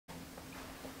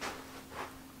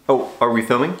Oh, are we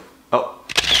filming? Oh.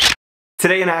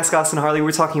 Today in Ask Austin Harley,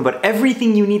 we're talking about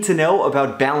everything you need to know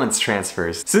about balance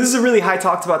transfers. So this is a really high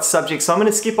talked about subject, so I'm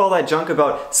gonna skip all that junk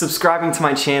about subscribing to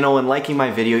my channel and liking my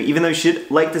video. Even though you should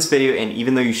like this video and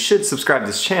even though you should subscribe to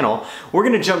this channel, we're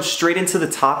gonna jump straight into the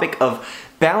topic of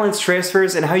balance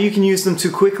transfers and how you can use them to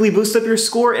quickly boost up your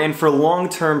score and for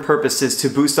long-term purposes to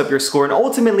boost up your score and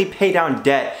ultimately pay down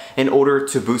debt in order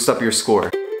to boost up your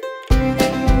score.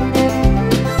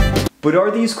 But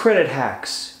are these credit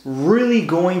hacks really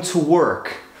going to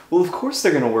work? Well, of course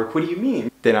they're gonna work. What do you mean?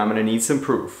 Then I'm gonna need some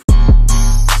proof.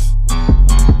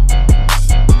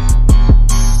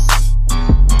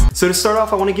 So to start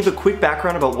off, I want to give a quick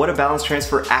background about what a balance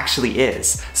transfer actually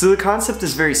is. So the concept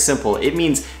is very simple. It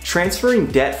means transferring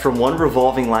debt from one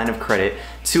revolving line of credit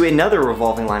to another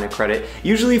revolving line of credit,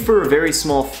 usually for a very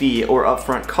small fee or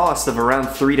upfront cost of around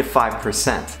 3 to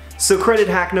 5%. So credit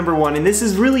hack number one, and this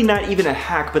is really not even a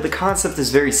hack, but the concept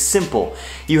is very simple.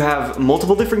 You have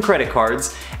multiple different credit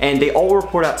cards, and they all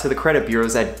report out to the credit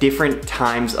bureaus at different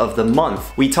times of the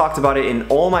month. We talked about it in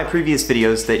all my previous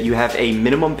videos that you have a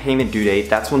minimum payment due date.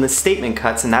 That's when the statement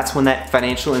cuts, and that's when that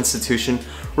financial institution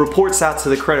reports out to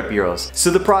the credit bureaus.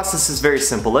 So the process is very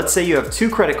simple. Let's say you have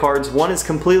two credit cards. One is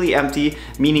completely empty,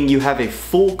 meaning you have a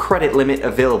full credit limit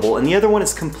available, and the other one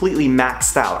is completely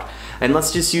maxed out. And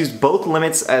let's just use both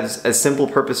limits as a simple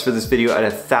purpose for this video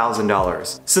at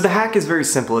 $1,000. So the hack is very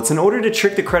simple. It's in order to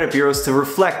trick the credit bureaus to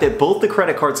reflect that both the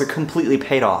credit cards are completely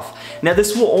paid off. Now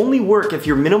this will only work if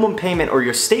your minimum payment or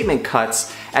your statement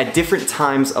cuts at different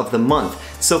times of the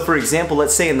month. So for example,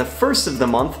 let's say in the first of the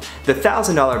month, the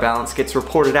 $1,000 balance gets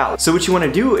reported out. So what you want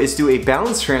to do is do a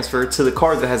balance transfer to the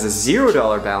card that has a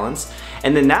 $0 balance,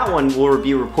 and then that one will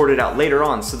be reported out later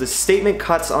on. So the statement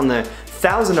cuts on the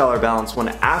 $1,000 balance one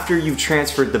after you've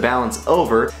transferred the balance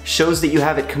over shows that you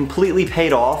have it completely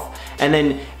paid off, and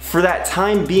then for that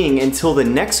time being until the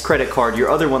next credit card,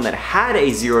 your other one that had a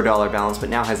 $0 balance but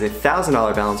now has a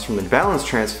 $1,000 balance from the balance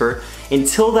transfer,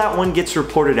 until that one gets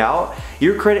reported out,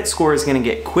 your credit score is going to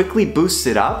get quickly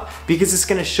boosted up because it's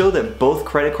going to show that both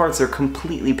credit cards are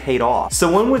completely paid off.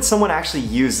 So when would someone actually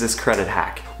use this credit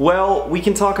hack? Well, we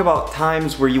can talk about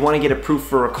times where you want to get approved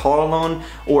for a car loan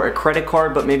or a credit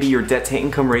card, but maybe your debt to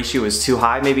income ratio is too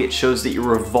high. Maybe it shows that your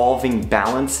revolving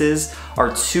balances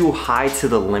are too high to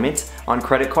the limit on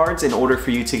credit cards in order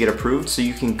for you to get approved. So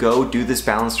you can go do this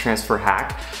balance transfer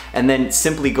hack and then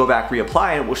simply go back,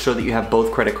 reapply, and it will show that you have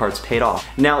both credit cards paid off.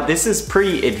 Now this is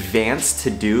pretty advanced to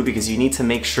do because you need to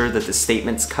make sure that the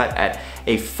statement's cut at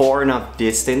a far enough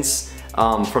distance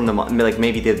from the, like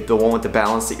maybe the one with the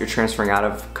balance that you're transferring out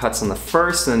of cuts on the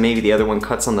 1st, and then maybe the other one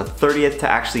cuts on the 30th to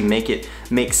actually make it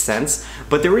make sense.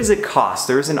 But there is a cost,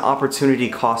 there is an opportunity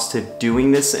cost to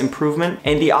doing this improvement,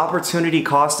 and the opportunity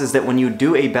cost is that when you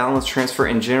do a balance transfer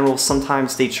in general,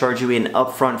 sometimes they charge you an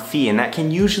upfront fee, and that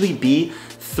can usually be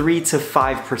 3 to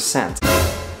 5%.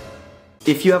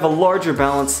 If you have a larger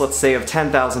balance, let's say of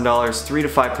 $10,000, 3 to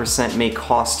 5% may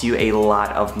cost you a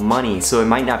lot of money, so it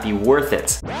might not be worth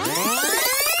it.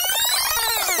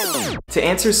 To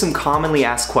answer some commonly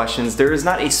asked questions, there is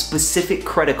not a specific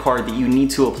credit card that you need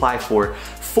to apply for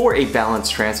a balance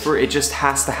transfer. It just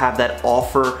has to have that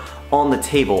offer on the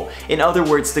table. In other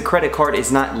words, the credit card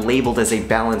is not labeled as a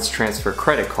balance transfer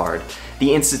credit card.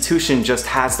 The institution just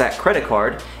has that credit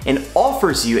card and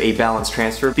offers you a balance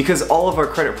transfer because all of our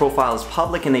credit profile is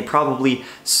public and they probably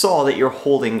saw that you're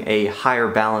holding a higher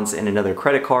balance in another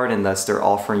credit card and thus they're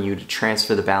offering you to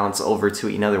transfer the balance over to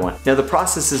another one. Now the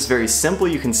process is very simple.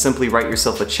 You can simply write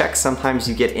yourself a check. Sometimes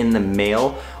you get in the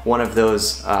mail one of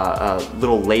those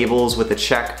little labels with a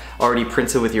check already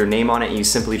printed with your name on it, and you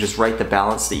simply just write the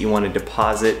balance that you want to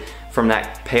deposit from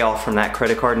that payoff from that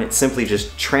credit card, and it simply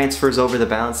just transfers over the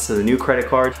balance to the new credit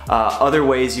card. Other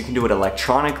ways, you can do it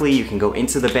electronically. You can go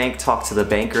into the bank, talk to the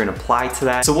banker, and apply to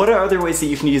that. So what are other ways that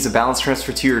you can use a balance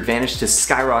transfer to your advantage to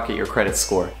skyrocket your credit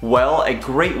score? Well, a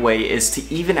great way is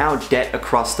to even out debt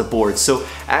across the board. So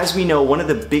as we know, one of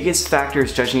the biggest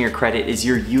factors judging your credit is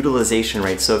your utilization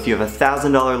rate. So if you have a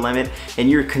 $1,000 limit and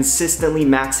you're consistently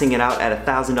maxing it out at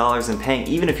 $1,000 and paying,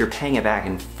 even if you're paying it back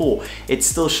in full, it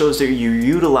still shows that you're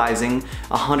utilizing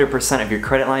 100% of your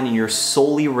credit line and you're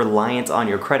solely reliant on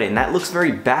your credit, and that looks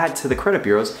very bad to the credit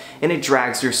bureaus and it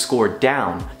drags your score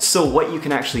down. So what you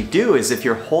can actually do is if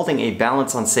you're holding a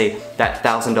balance on, say, that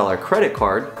 $1,000 credit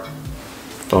card,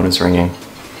 phone is ringing.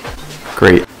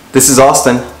 Great. This is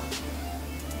Austin.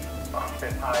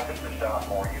 Instructed. Hi, this is John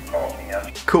Moore. You called me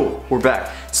yesterday. Cool, we're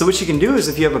back. So what you can do is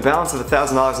if you have a balance of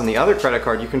 $1,000 on the other credit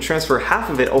card, you can transfer half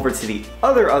of it over to the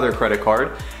other credit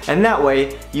card, and that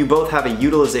way you both have a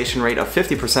utilization rate of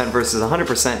 50% versus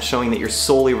 100%, showing that you're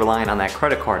solely relying on that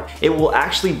credit card. It will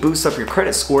actually boost up your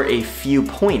credit score a few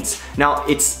points. Now,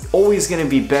 it's always going to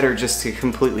be better just to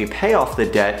completely pay off the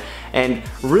debt, and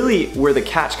really where the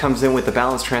catch comes in with the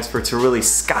balance transfer to really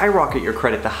skyrocket your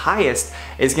credit the highest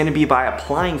is going to be by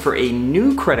applying for a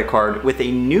new credit card with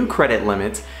a new credit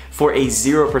limit for a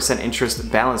 0% interest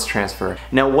balance transfer.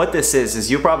 Now what this is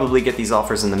you'll probably get these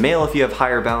offers in the mail if you have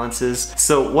higher balances.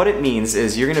 So what it means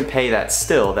is you're going to pay that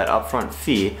upfront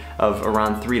fee of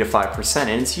around 3 to 5%,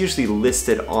 and it's usually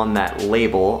listed on that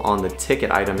label on the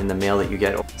ticket item in the mail that you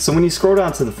get. So when you scroll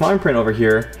down to the fine print over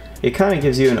here, it kind of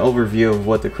gives you an overview of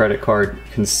what the credit card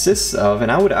consists of,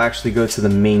 and I would actually go to the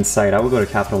main site. I would go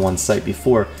to Capital One's site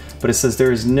before, but it says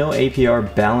there is no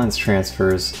APR balance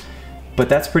transfers, but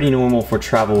that's pretty normal for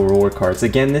travel reward cards.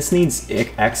 Again, this needs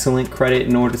excellent credit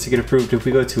in order to get approved. If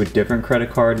we go to a different credit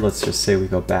card, let's just say we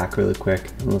go back really quick,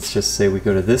 and let's just say we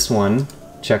go to this one,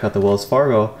 check out the Wells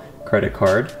Fargo credit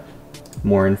card,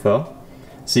 more info.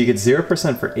 So you get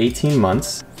 0% for 18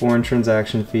 months, foreign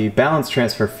transaction fee, balance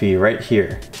transfer fee right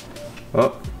here.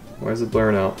 Oh, why is it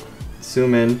blurring out?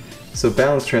 Zoom in. So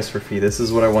balance transfer fee, this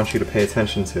is what I want you to pay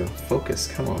attention to. Focus,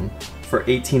 come on. For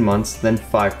 18 months, then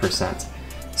 5%.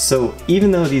 So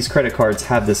even though these credit cards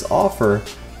have this offer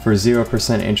for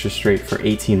 0% interest rate for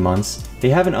 18 months, they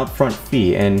have an upfront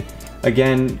fee, and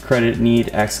again, credit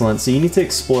need, excellent. So you need to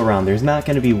explore around. There's not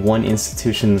going to be one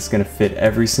institution that's going to fit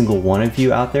every single one of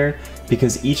you out there,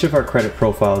 because each of our credit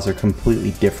profiles are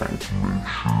completely different. Make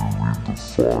sure you read the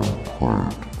fine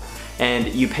print.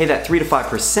 And you pay that 3 to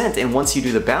 5%, and once you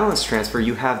do the balance transfer,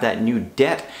 you have that new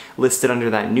debt listed under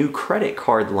that new credit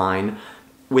card line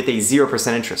with a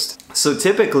 0% interest. So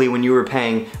typically when you were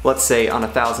paying, let's say on a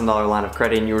 $1,000 line of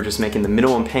credit and you were just making the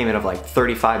minimum payment of like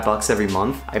 35 bucks every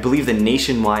month, I believe the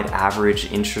nationwide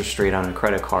average interest rate on a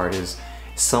credit card is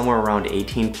somewhere around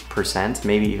 18%,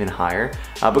 maybe even higher.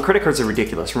 But credit cards are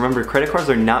ridiculous. Remember, credit cards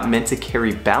are not meant to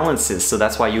carry balances, so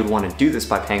that's why you would want to do this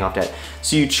by paying off debt.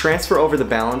 So you transfer over the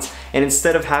balance, and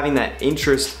instead of having that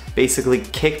interest basically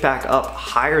kick back up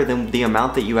higher than the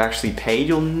amount that you actually paid,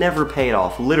 you'll never pay it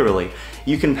off, literally.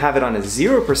 You can have it on a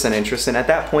 0% interest, and at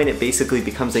that point it basically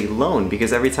becomes a loan,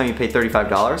 because every time you pay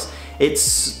 $35,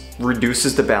 it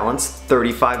reduces the balance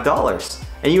 $35.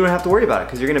 And you don't have to worry about it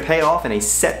because you're going to pay it off in a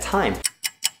set time.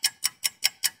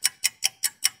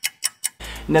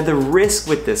 Now the risk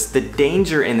with this, the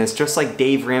danger in this, just like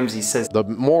Dave Ramsey says. The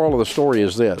moral of the story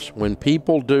is this: when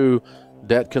people do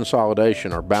debt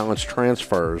consolidation or balance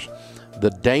transfers, the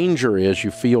danger is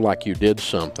you feel like you did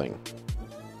something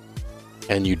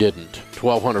and you didn't.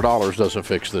 $1,200 doesn't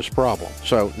fix this problem.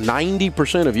 So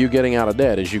 90% of you getting out of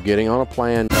debt is you getting on a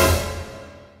plan.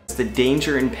 The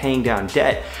danger in paying down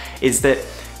debt is that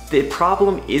the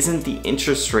problem isn't the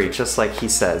interest rate, just like he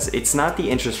says. It's not the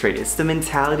interest rate, it's the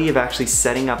mentality of actually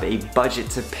setting up a budget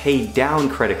to pay down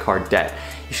credit card debt.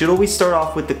 You should always start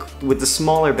off with the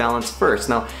smaller balance first.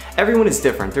 Now, everyone is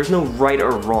different. There's no right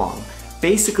or wrong.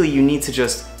 Basically, you need to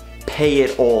just pay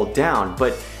it all down,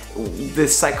 but the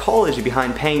psychology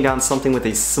behind paying down something with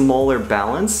a smaller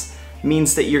balance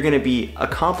means that you're going to be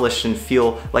accomplished and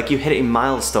feel like you hit a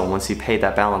milestone once you pay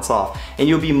that balance off, and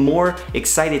you'll be more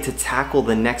excited to tackle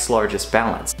the next largest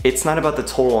balance. It's not about the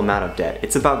total amount of debt,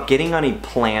 it's about getting on a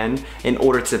plan in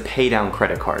order to pay down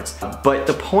credit cards. But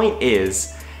the point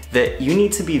is that you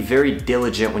need to be very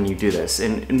diligent when you do this,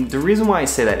 and the reason why I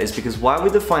say that is because why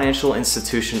would the financial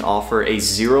institution offer a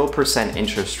 0%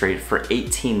 interest rate for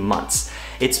 18 months?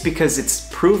 It's because it's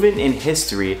proven in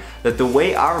history that the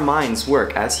way our minds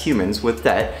work as humans with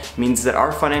debt means that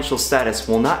our financial status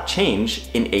will not change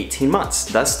in 18 months.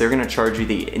 Thus, they're going to charge you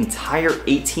the entire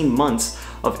 18 months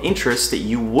of interest that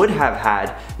you would have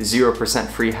had 0%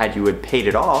 free had you had paid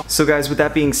it off. So guys, with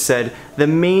that being said, the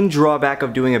main drawback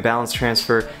of doing a balance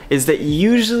transfer is that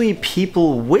usually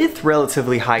people with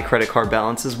relatively high credit card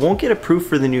balances won't get approved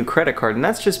for the new credit card, and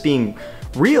that's just being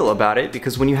real about it,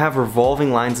 because when you have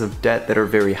revolving lines of debt that are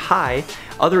very high,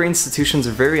 other institutions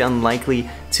are very unlikely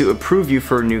to approve you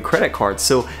for a new credit card.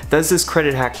 So does this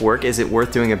credit hack work? Is it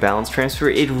worth doing a balance transfer?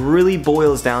 It really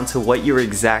boils down to what your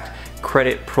exact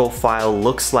credit profile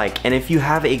looks like. And if you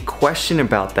have a question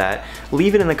about that,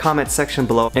 leave it in the comment section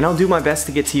below and I'll do my best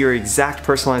to get to your exact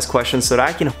personalized question so that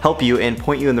I can help you and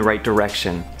point you in the right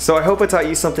direction. So I hope I taught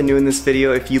you something new in this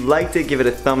video. If you liked it, give it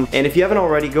a thumb. And if you haven't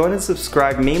already, go ahead and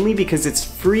subscribe, mainly because it's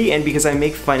free and because I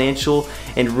make financial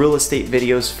and real estate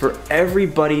videos for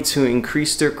everybody to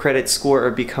increase their credit score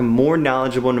or become more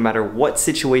knowledgeable no matter what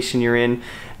situation you're in,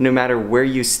 no matter where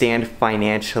you stand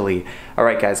financially.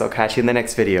 Alright guys, I'll catch you in the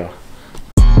next video.